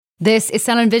This is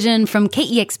Sound and Vision from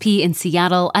KEXP in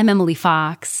Seattle. I'm Emily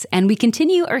Fox, and we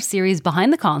continue our series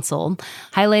Behind the Console,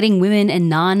 highlighting women and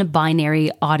non-binary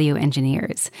audio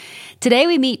engineers. Today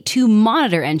we meet two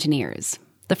monitor engineers.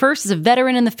 The first is a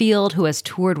veteran in the field who has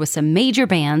toured with some major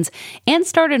bands and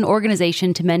started an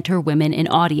organization to mentor women in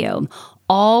audio,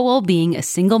 all while being a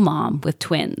single mom with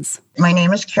twins. My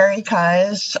name is Carrie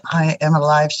Keyes. I am a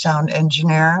live sound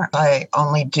engineer. I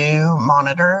only do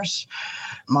monitors.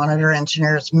 Monitor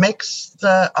engineers mix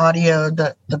the audio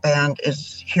that the band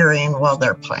is hearing while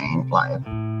they're playing live.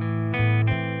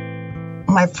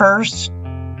 My first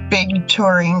big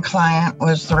touring client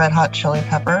was the Red Hot Chili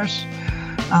Peppers.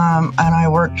 And I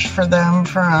worked for them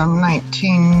from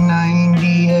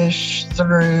 1990-ish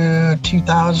through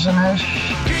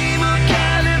 2000-ish.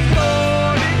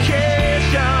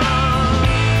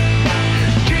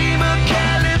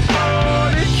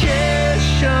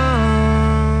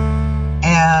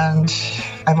 And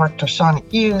I worked with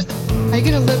Sonic Youth. Are you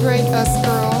going to liberate us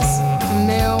girls from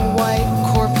male, white,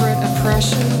 corporate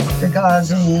oppression?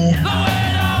 Fugazi.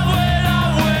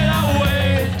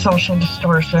 Social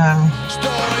Distortion.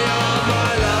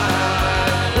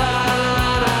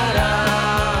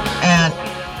 And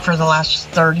for the last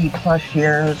 30 plus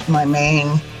years, my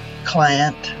main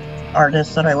client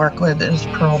artist that I work with is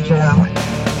Pearl Jam.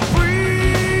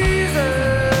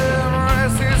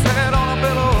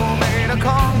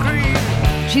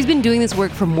 She's been doing this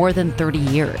work for more than 30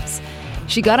 years.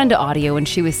 She got into audio when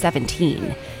she was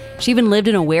 17. She even lived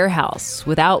in a warehouse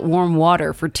without warm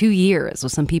water for 2 years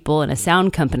with some people in a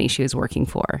sound company she was working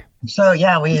for. So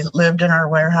yeah, we lived in our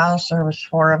warehouse. There was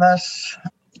 4 of us.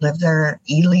 Lived there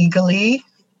illegally.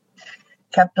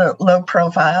 Kept a low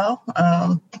profile.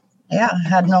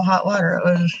 Had no hot water.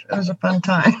 It was a fun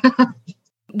time.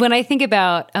 When I think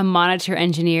about a monitor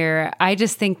engineer, I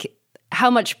just think how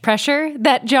much pressure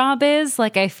that job is.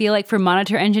 Like, I feel like for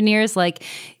monitor engineers, like,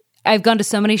 I've gone to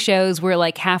so many shows where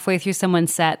like halfway through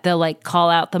someone's set, they'll like call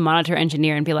out the monitor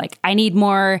engineer and be like, I need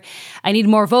more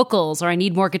vocals, or I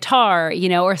need more guitar,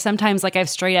 or sometimes like I've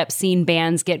straight up seen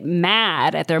bands get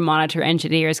mad at their monitor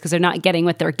engineers because they're not getting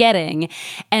what they're getting.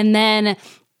 And then,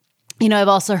 I've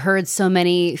also heard so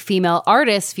many female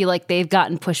artists feel like they've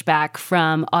gotten pushback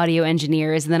from audio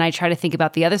engineers. And then I try to think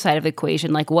about the other side of the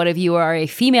equation. Like, what if you are a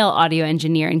female audio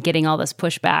engineer and getting all this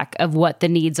pushback of what the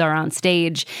needs are on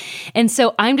stage? And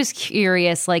so I'm just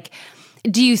curious, like,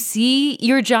 do you see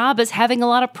your job as having a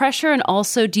lot of pressure? And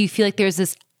also, do you feel like there's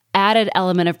this added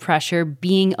element of pressure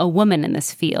being a woman in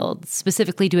this field,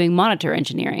 specifically doing monitor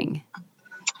engineering?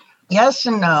 Yes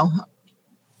and no.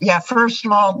 Yeah, first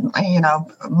of all,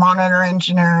 monitor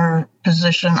engineer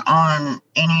position on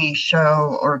any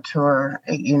show or tour,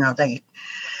 they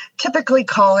typically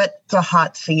call it the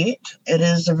hot seat. It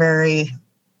is a very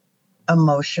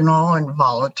emotional and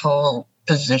volatile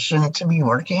position to be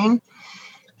working.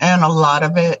 And a lot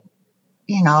of it,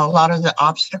 a lot of the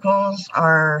obstacles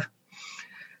are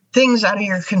things out of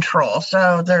your control.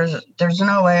 So there's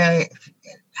no way I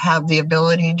have the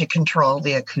ability to control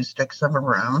the acoustics of a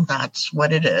room. That's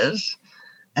what it is.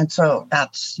 And so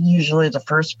that's usually the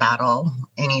first battle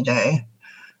any day.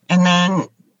 And then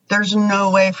there's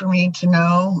no way for me to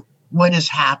know what is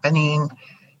happening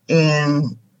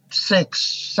in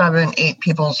 6, 7, 8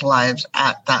 people's lives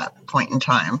at that point in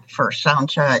time for sound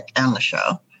check and the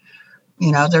show.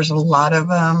 There's a lot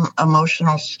of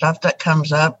emotional stuff that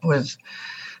comes up with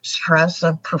stress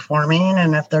of performing,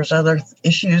 and if there's other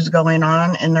issues going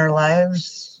on in their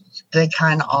lives, they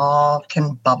kind of all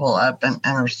can bubble up and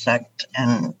intersect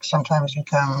and sometimes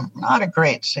become not a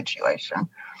great situation.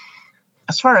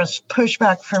 As far as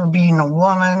pushback for being a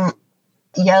woman,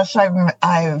 yes,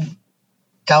 I've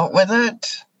dealt with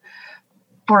it.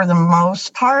 For the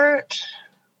most part,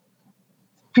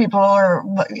 people are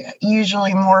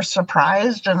usually more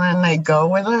surprised and then they go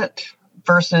with it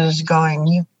versus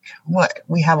going,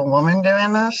 we have a woman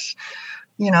doing this,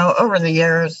 over the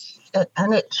years,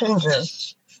 and it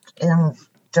changes in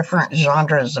different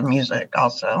genres of music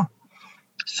also.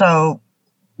 So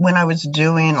when I was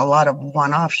doing a lot of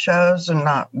one-off shows and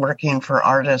not working for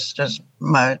artists as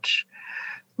much,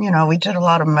 we did a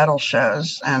lot of metal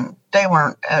shows and they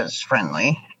weren't as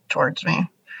friendly towards me.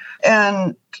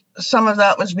 And some of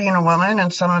that was being a woman,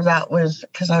 and some of that was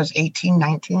because I was 18,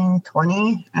 19,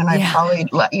 20, and I probably,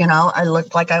 I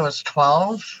looked like I was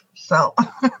 12. So,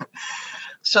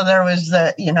 so there was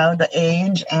the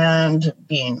age and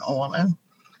being a woman.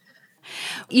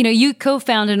 You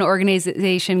co-founded an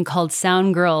organization called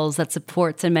Sound Girls that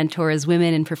supports and mentors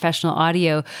women in professional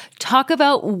audio. Talk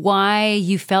about why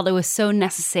you felt it was so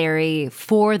necessary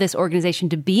for this organization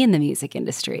to be in the music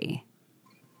industry.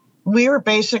 we were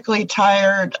basically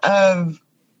tired of,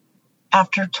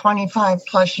 after 25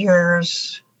 plus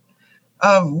years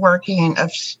of working,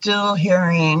 of still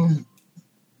hearing,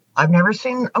 I've never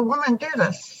seen a woman do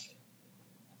this.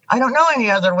 I don't know any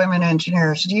other women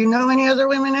engineers. Do you know any other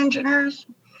women engineers?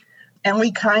 And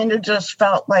we kind of just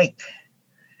felt like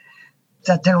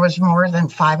that there was more than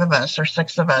 5 of us or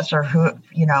 6 of us, or who,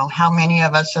 how many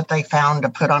of us that they found to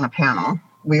put on a panel.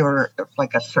 We were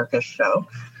like a circus show.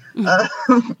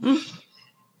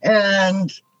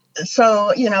 And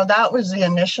so, that was the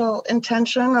initial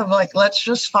intention of like, let's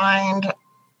just find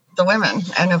the women.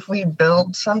 And if we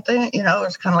build something,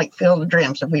 it's kind of like Field of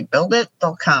Dreams. If we build it,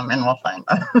 they'll come and we'll find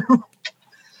them.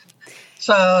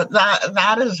 So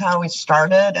that is how we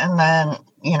started. And then,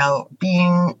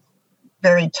 being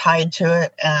very tied to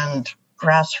it and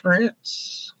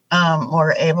grassroots,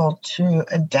 we're able to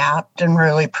adapt and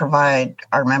really provide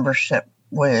our membership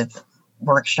with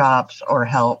workshops or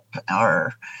help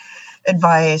or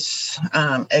advice,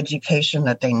 education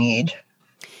that they need.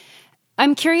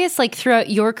 I'm curious, like throughout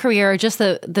your career, just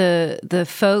the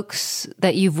folks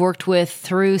that you've worked with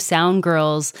through Sound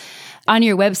Girls, on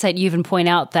your website, you even point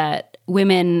out that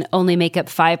women only make up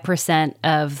 5%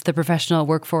 of the professional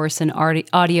workforce in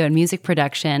audio and music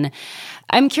production.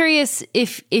 I'm curious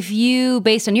if you,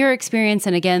 based on your experience,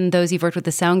 and again, those you've worked with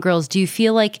the Sound Girls, do you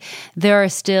feel like there are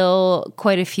still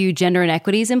quite a few gender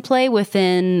inequities in play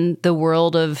within the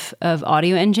world of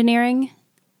audio engineering?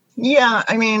 Yeah,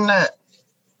 I mean,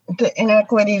 the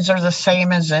inequities are the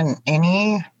same as in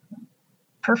any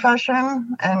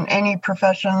profession, and any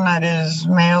profession that is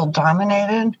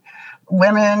male-dominated.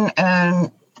 Women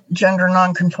and gender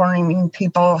non-conforming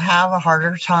people have a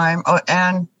harder time,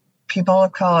 and people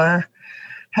of color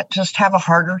just have a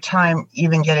harder time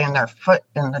even getting their foot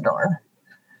in the door.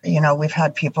 We've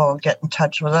had people get in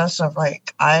touch with us of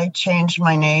like, I changed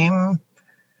my name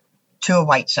to a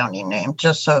white sounding name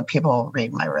just so people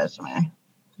read my resume.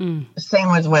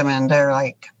 Same with women. They're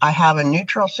like, I have a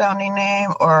neutral sounding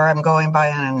name, or I'm going by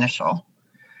an initial,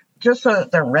 just so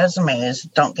that their resumes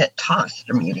don't get tossed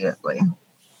immediately,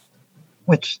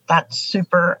 which that's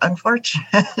super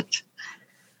unfortunate.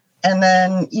 And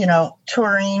then,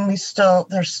 touring, there's still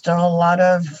a lot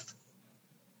of,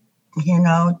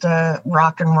 the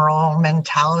rock and roll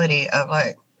mentality of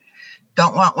like,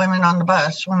 don't want women on the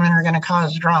bus. Women are going to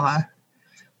cause drama.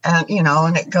 And,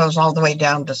 and it goes all the way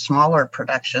down to smaller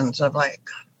productions of like,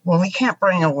 well, we can't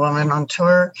bring a woman on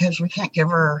tour because we can't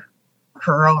give her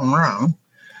her own room,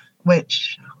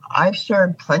 which I've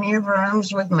shared plenty of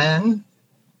rooms with men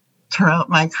throughout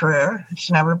my career.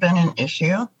 It's never been an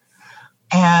issue.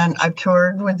 And I've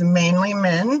toured with mainly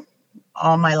men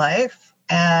all my life.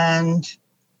 And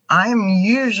I'm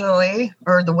usually,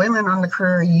 or the women on the crew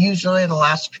are usually the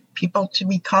last people to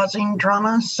be causing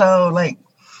drama. So like,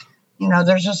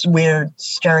 there's just weird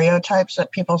stereotypes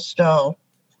that people still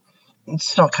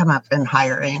come up in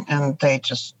hiring, and they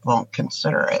just won't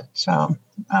consider it. So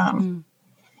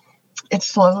it's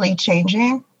slowly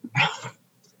changing.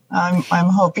 I'm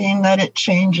hoping that it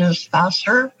changes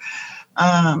faster.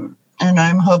 And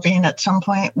I'm hoping at some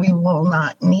point we will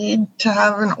not need to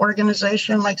have an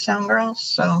organization like Sound Girls.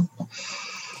 So,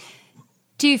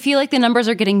 do you feel like the numbers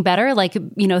are getting better? Like,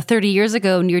 30 years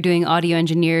ago when you're doing audio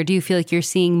engineer, do you feel like you're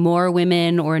seeing more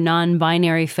women or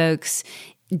non-binary folks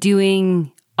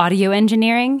doing audio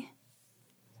engineering?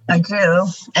 I do.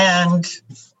 And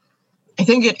I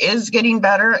think it is getting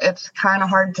better. It's kind of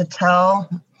hard to tell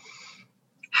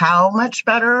how much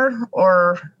better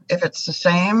or if it's the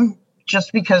same,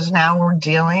 just because now we're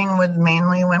dealing with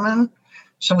mainly women.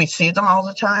 So we see them all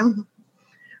the time.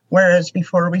 Whereas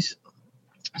before we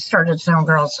started Sound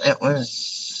Girls, it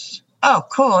was, oh,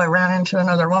 cool, I ran into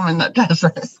another woman that does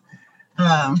this.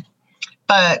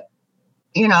 But,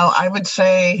 I would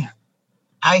say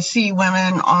I see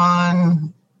women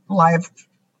on live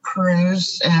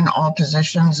crews in all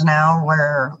positions now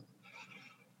where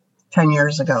 10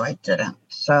 years ago I didn't.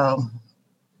 So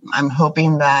I'm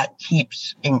hoping that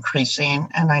keeps increasing.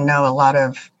 And I know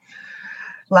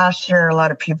last year, a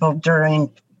lot of people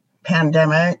during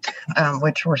pandemic,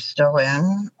 which we're still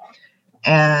in,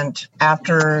 and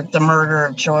after the murder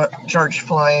of George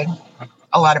Floyd,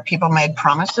 a lot of people made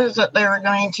promises that they were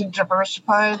going to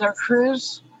diversify their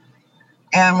crews,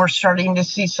 and we're starting to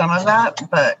see some of that,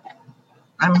 but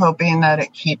I'm hoping that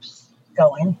it keeps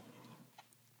going.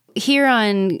 Here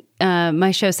on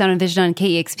my show, Sound and Vision on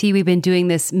KEXP, we've been doing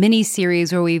this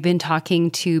mini-series where we've been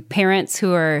talking to parents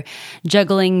who are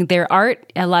juggling their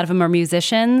art. A lot of them are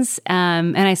musicians.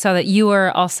 And I saw that you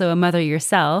are also a mother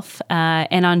yourself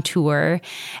and on tour.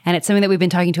 And it's something that we've been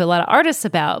talking to a lot of artists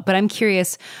about. But I'm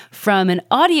curious, from an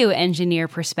audio engineer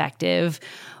perspective,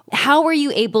 how were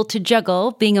you able to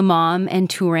juggle being a mom and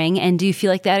touring? And do you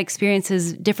feel like that experience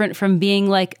is different from being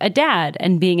like a dad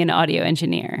and being an audio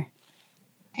engineer?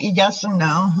 Yes and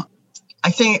no. I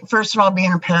think, first of all,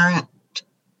 being a parent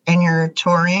and you're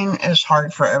touring is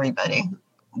hard for everybody,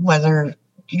 whether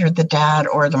you're the dad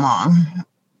or the mom.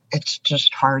 It's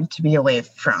just hard to be away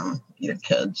from your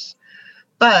kids.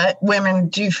 But women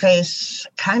do face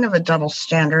kind of a double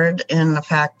standard in the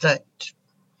fact that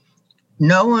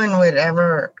no one would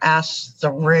ever ask the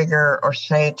rigger or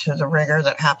say to the rigger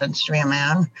that happens to be a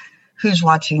man, who's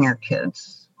watching your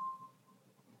kids?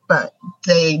 But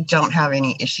they don't have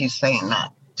any issues saying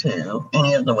that to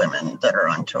any of the women that are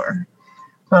on tour.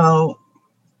 So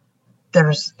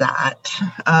there's that.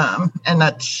 And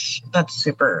that's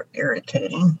super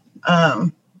irritating.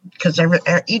 Because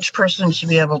each person should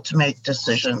be able to make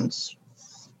decisions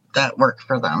that work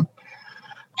for them.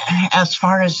 As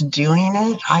far as doing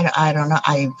it, I don't know.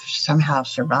 I somehow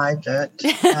survived it.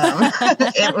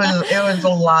 It was a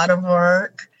lot of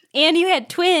work. And you had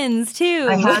twins, too.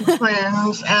 I had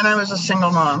twins, and I was a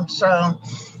single mom. So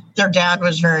their dad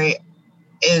is a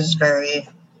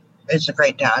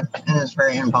great dad and is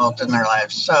very involved in their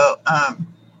lives. So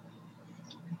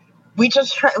we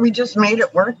just made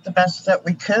it work the best that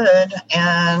we could.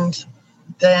 And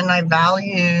then I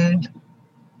valued,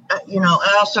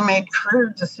 I also made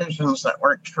career decisions that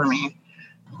worked for me.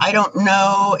 I don't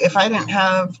know if I didn't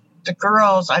have the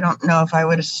girls, I don't know if I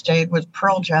would have stayed with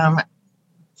Pearl Jam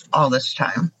all this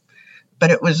time,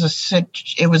 but it was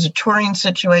a touring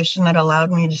situation that allowed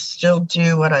me to still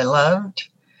do what I loved,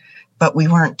 but we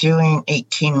weren't doing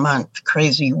 18-month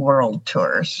crazy world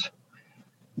tours,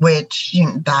 which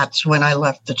that's when I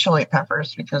left the Chili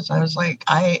Peppers, because I was like,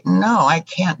 I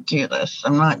can't do this.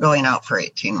 I'm not going out for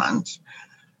 18 months.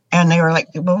 And they were like,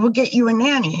 well, we'll get you a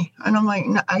nanny. And I'm like,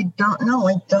 no, I don't know.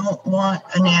 I don't want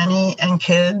a nanny and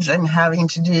kids and having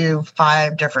to do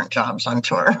 5 different jobs on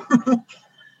tour.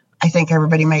 I think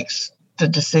everybody makes the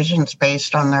decisions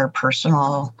based on their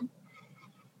personal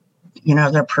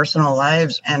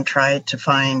lives and try to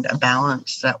find a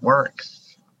balance that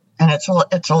works. And it's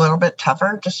a little bit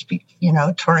tougher to speak,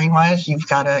 touring wise.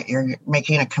 You're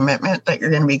making a commitment that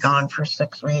you're going to be gone for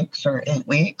 6 weeks or 8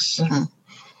 weeks, and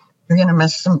you're going to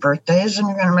miss some birthdays and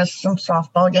you're going to miss some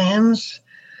softball games.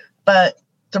 But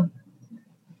the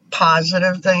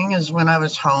positive thing is when I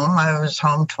was home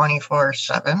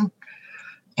 24/7.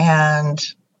 And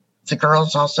the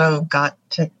girls also got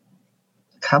to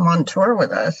come on tour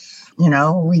with us.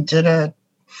 We did a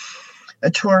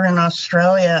tour in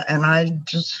Australia, and I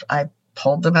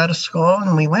pulled them out of school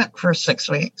and we went for 6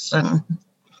 weeks. And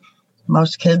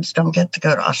most kids don't get to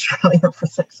go to Australia for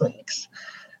 6 weeks.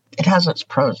 It has its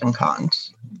pros and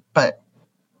cons, but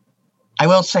I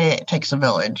will say it takes a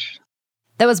village.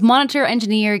 That was monitor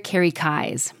engineer Carrie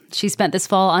Keyes. She spent this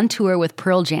fall on tour with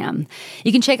Pearl Jam.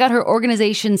 You can check out her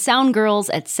organization Soundgirls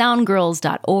at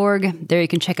soundgirls.org. There you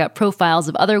can check out profiles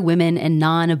of other women and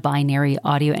non-binary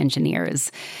audio engineers.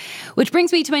 Which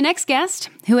brings me to my next guest,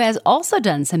 who has also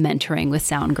done some mentoring with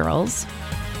Soundgirls.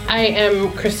 I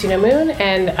am Christina Moon,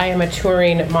 and I am a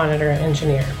touring monitor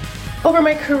engineer. Over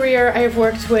my career, I have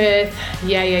worked with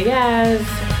Yeah Yeah Yeahs,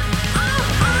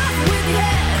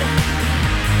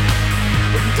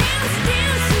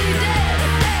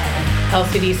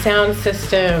 LCD Sound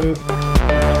System,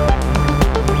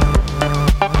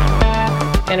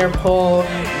 Interpol,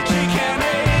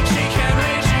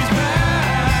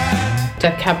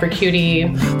 Death Cab for Cutie,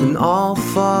 then I'll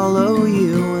follow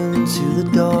you into the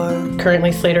dark.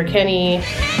 Currently Slater Kenny,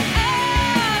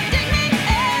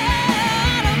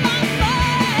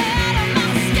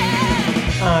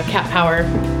 Cat Power.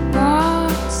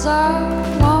 Once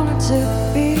I wanted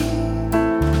to be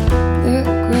the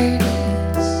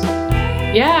greatest.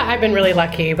 Yeah, I've been really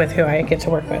lucky with who I get to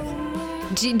work with.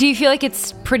 Do you feel like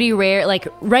it's pretty rare? Like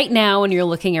right now when you're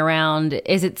looking around,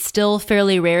 is it still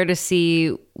fairly rare to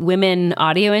see women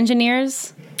audio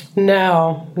engineers?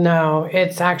 No.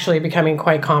 It's actually becoming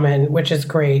quite common, which is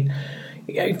great.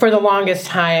 For the longest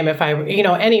time, if I,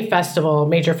 any festival,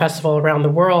 major festival around the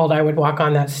world, I would walk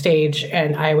on that stage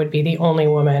and I would be the only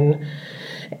woman.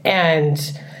 And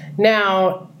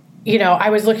now, I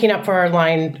was looking up for our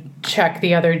line check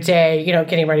the other day,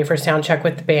 getting ready for sound check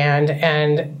with the band.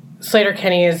 And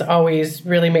Sleater-Kinney has always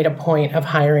really made a point of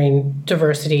hiring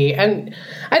diversity. And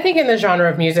I think in the genre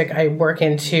of music I work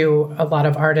into, a lot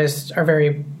of artists are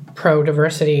very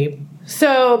pro-diversity.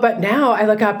 So, but now I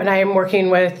look up and I am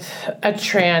working with a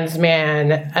trans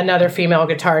man, another female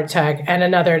guitar tech, and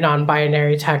another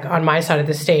non-binary tech on my side of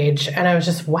the stage. And I was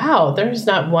just, wow, there's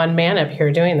not one man up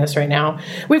here doing this right now.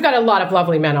 We've got a lot of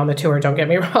lovely men on the tour, don't get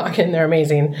me wrong, and they're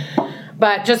amazing.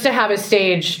 But just to have a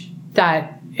stage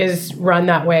that is run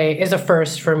that way is a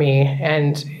first for me.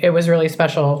 And it was really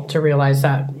special to realize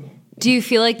that. Do you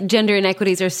feel like gender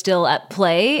inequities are still at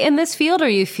play in this field, or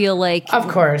you feel like... Of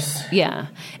course. Yeah.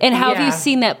 And how have you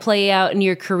seen that play out in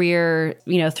your career,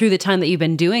 through the time that you've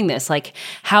been doing this? Like,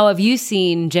 how have you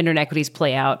seen gender inequities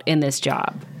play out in this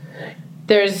job?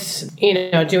 There's,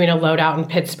 doing a loadout in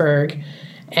Pittsburgh,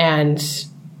 and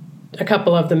a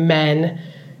couple of the men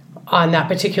on that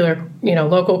particular,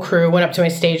 local crew went up to my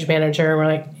stage manager and were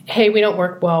like, hey, we don't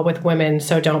work well with women,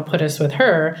 so don't put us with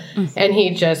her. Mm-hmm. And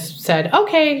he just said,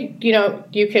 okay,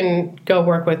 you can go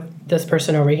work with this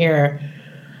person over here.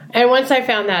 And once I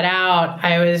found that out,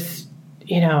 I was,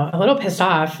 a little pissed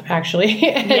off, actually.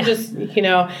 And just,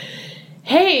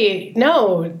 hey,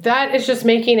 no, that is just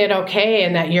making it okay,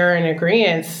 and that you're in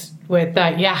agreement with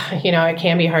that. Yeah, it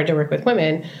can be hard to work with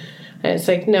women. And it's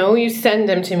like, no, you send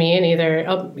them to me, and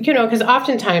either, because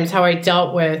oftentimes how I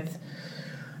dealt with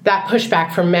that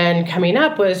pushback from men coming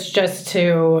up was just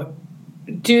to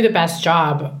do the best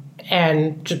job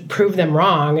and just prove them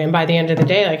wrong. And by the end of the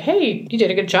day, like, hey, you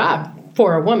did a good job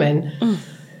for a woman,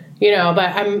 but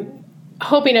I'm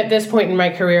hoping at this point in my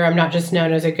career, I'm not just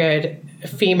known as a good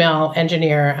female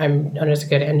engineer, I'm known as a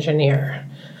good engineer.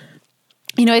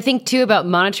 I think, too, about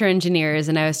monitor engineers,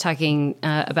 and I was talking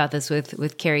about this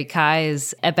with Carrie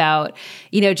Kais about,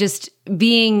 just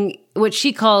being what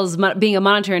she calls being a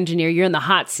monitor engineer. You're in the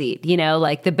hot seat,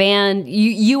 like the band,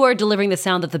 you are delivering the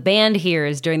sound that the band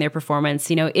hears during their performance,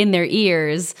 in their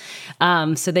ears,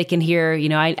 so they can hear,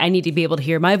 I need to be able to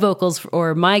hear my vocals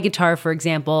or my guitar, for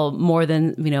example, more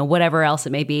than, whatever else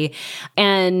it may be.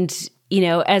 And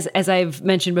as I've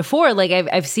mentioned before, like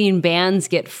I've seen bands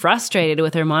get frustrated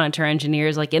with their monitor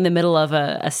engineers, like in the middle of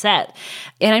a set.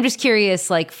 And I'm just curious,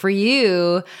 like for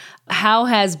you, how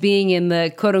has being in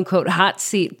the quote unquote hot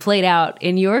seat played out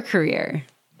in your career?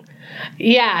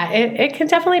 Yeah, it can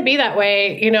definitely be that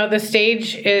way. The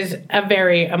stage is a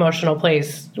very emotional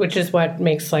place, which is what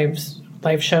makes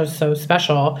live shows so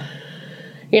special.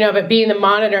 But being the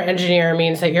monitor engineer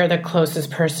means that you're the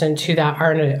closest person to that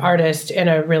artist in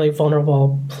a really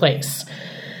vulnerable place.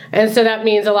 And so that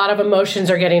means a lot of emotions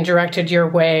are getting directed your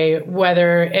way,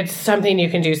 whether it's something you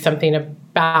can do something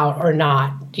about or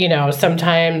not.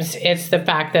 Sometimes it's the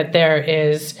fact that there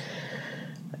is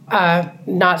a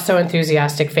not so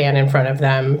enthusiastic fan in front of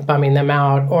them, bumming them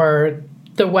out, or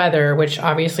the weather, which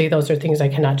obviously those are things I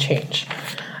cannot change.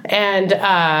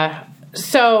 And,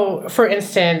 so, for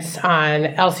instance, on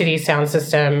LCD Sound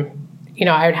System,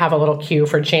 I would have a little cue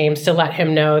for James to let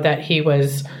him know that he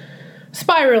was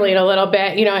spiraling a little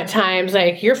bit, at times,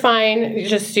 like, you're fine, you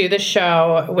just do the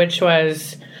show, which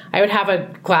was, I would have a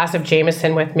glass of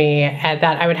Jameson with me, and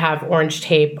that I would have orange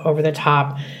tape over the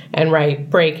top and write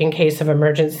break in case of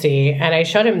emergency. And I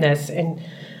showed him this, and,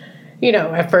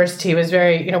 at first he was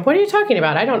very, what are you talking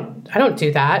about? I don't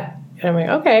do that. And I'm like,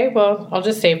 okay, well, I'll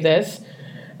just save this.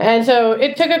 And so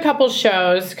it took a couple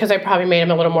shows because I probably made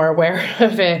him a little more aware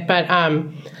of it. But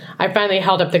I finally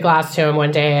held up the glass to him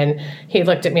one day, and he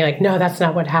looked at me like, no, that's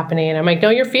not what's happening. And I'm like, no,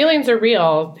 your feelings are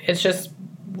real. It's just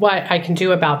what I can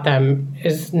do about them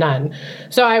is none.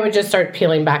 So I would just start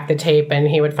peeling back the tape, and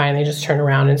he would finally just turn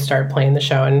around and start playing the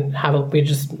show, and we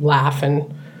just laugh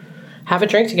and have a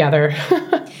drink together.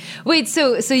 Wait,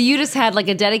 so you just had like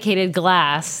a dedicated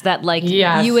glass that like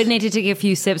yes. You would need to take a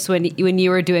few sips when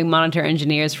you were doing monitor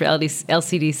engineers for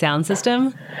LCD Sound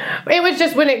System? It was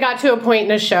just when it got to a point in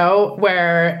the show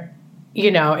where, he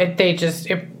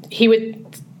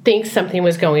would think something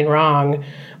was going wrong,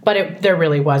 but there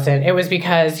really wasn't. It was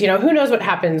because, who knows what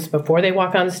happens before they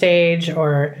walk on stage,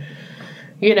 or,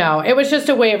 it was just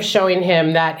a way of showing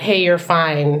him that, hey, you're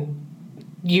fine.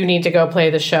 You need to go play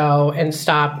the show and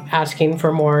stop asking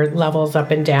for more levels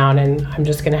up and down, and I'm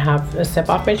just going to have a sip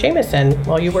off my Jameson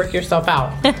while you work yourself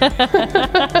out.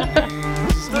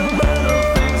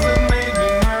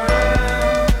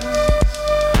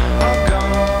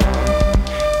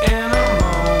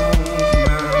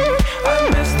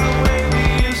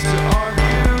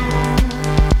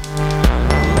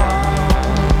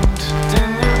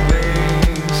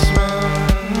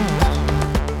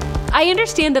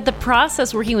 understand that the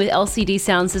process working with LCD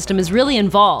Sound System is really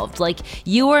involved. Like,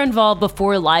 you are involved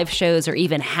before live shows are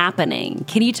even happening.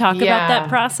 Can you talk about that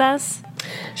process?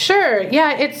 Sure.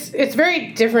 Yeah, it's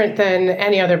very different than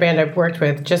any other band I've worked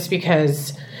with, just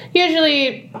because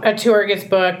usually a tour gets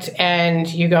booked and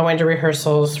you go into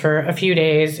rehearsals for a few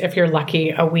days, if you're lucky,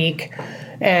 a week,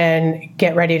 and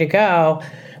get ready to go.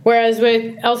 Whereas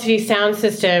with LCD Sound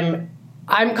System,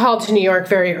 I'm called to New York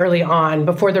very early on,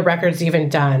 before the record's even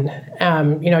done.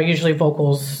 Usually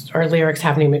vocals or lyrics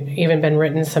haven't even been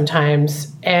written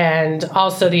sometimes. And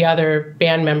also the other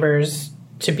band members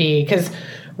to be, because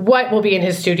what will be in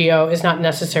his studio is not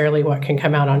necessarily what can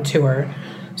come out on tour.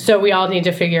 So we all need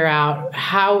to figure out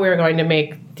how we're going to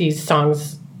make these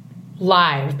songs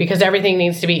live, because everything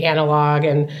needs to be analog,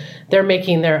 and they're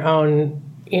making their own,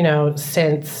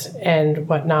 synths and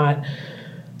whatnot.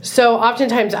 So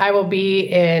oftentimes I will be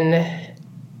in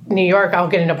New York, I'll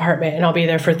get an apartment, and I'll be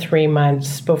there for 3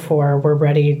 months before we're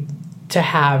ready to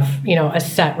have, a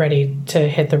set ready to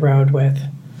hit the road with.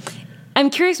 I'm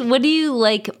curious, what do you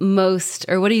like most,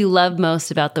 or what do you love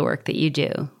most about the work that you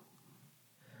do?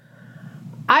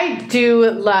 I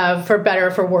do love, for better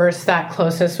or for worse, that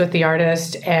closeness with the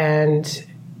artist, and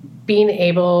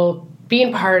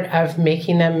being part of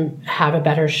making them have a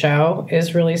better show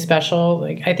is really special.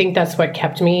 Like, I think that's what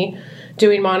kept me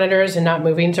doing monitors and not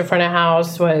moving to front of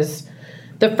house, was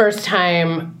the first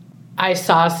time I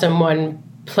saw someone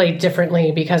play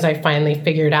differently, because I finally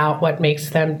figured out what makes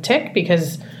them tick.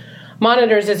 Because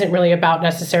monitors isn't really about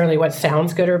necessarily what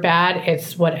sounds good or bad.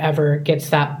 It's whatever gets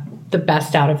the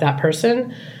best out of that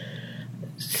person.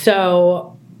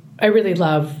 So I really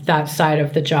love that side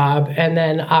of the job. And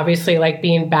then obviously, like,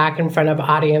 being back in front of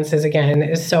audiences again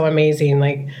is so amazing.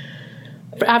 Like,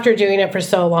 after doing it for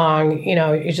so long,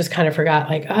 you just kind of forgot,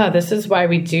 like, this is why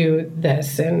we do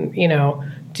this. And,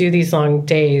 do these long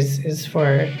days is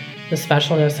for the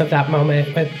specialness of that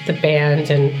moment with the band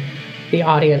and the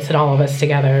audience and all of us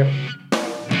together.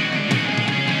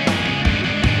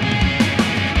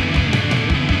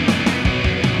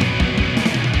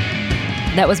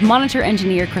 That was monitor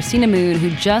engineer Christina Moon, who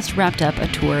just wrapped up a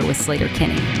tour with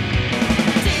Sleater-Kinney.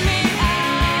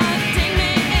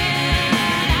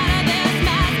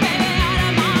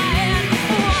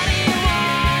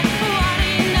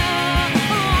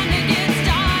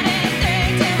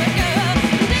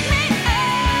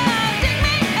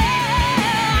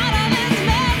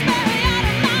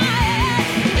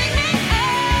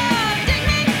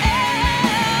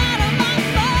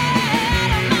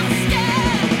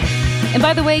 And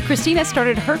by the way, Christina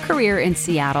started her career in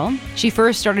Seattle. She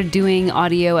first started doing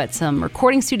audio at some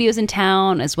recording studios in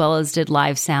town, as well as did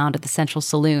live sound at the Central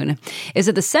Saloon. It's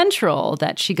at the Central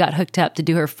that she got hooked up to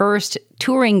do her first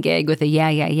touring gig with the Yeah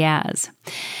Yeah Yeahs.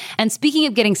 And speaking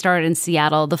of getting started in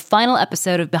Seattle, the final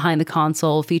episode of Behind the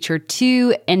Console featured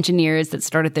 2 engineers that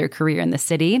started their career in the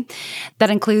city. That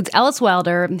includes Alice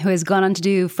Wilder, who has gone on to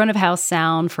do front of house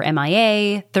sound for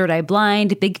MIA, Third Eye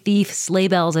Blind, Big Thief, Sleigh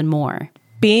Bells, and more.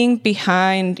 Being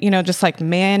behind, just like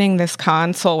manning this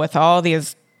console with all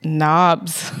these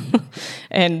knobs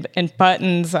and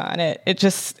buttons on it,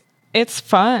 it's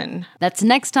fun. That's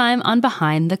next time on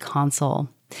Behind the Console.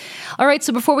 All right,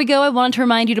 so before we go, I wanted to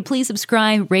remind you to please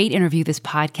subscribe, rate, and review this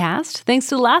podcast. Thanks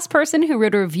to the last person who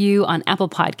wrote a review on Apple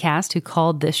Podcast, who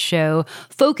called this show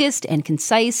focused and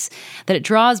concise, that it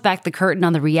draws back the curtain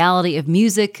on the reality of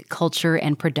music, culture,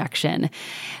 and production.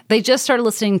 They just started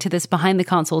listening to this Behind the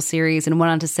Console series and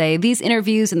went on to say, these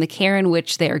interviews and the care in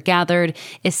which they are gathered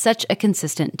is such a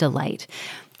consistent delight.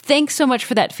 Thanks so much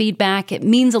for that feedback. It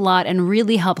means a lot and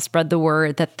really helps spread the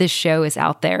word that this show is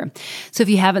out there. So if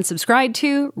you haven't subscribed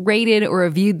to, rated, or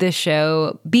reviewed this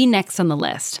show, be next on the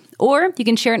list. Or you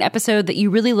can share an episode that you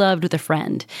really loved with a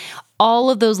friend. All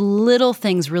of those little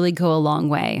things really go a long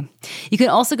way. You can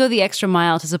also go the extra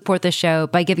mile to support the show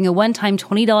by giving a one-time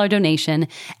 $20 donation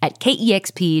at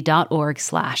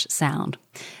kexp.org/sound.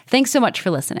 Thanks so much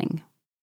for listening.